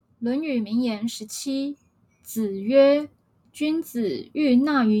论语名言17，子曰：君子欲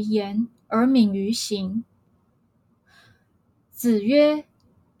纳于言而敏于行。子曰：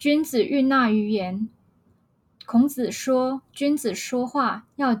君子欲纳于言。孔子说，君子说话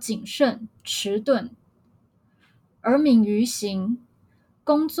要谨慎迟钝，而敏于行，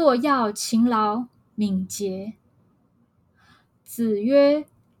工作要勤劳敏捷。子曰：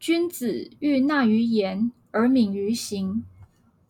君子欲纳于言而敏于行，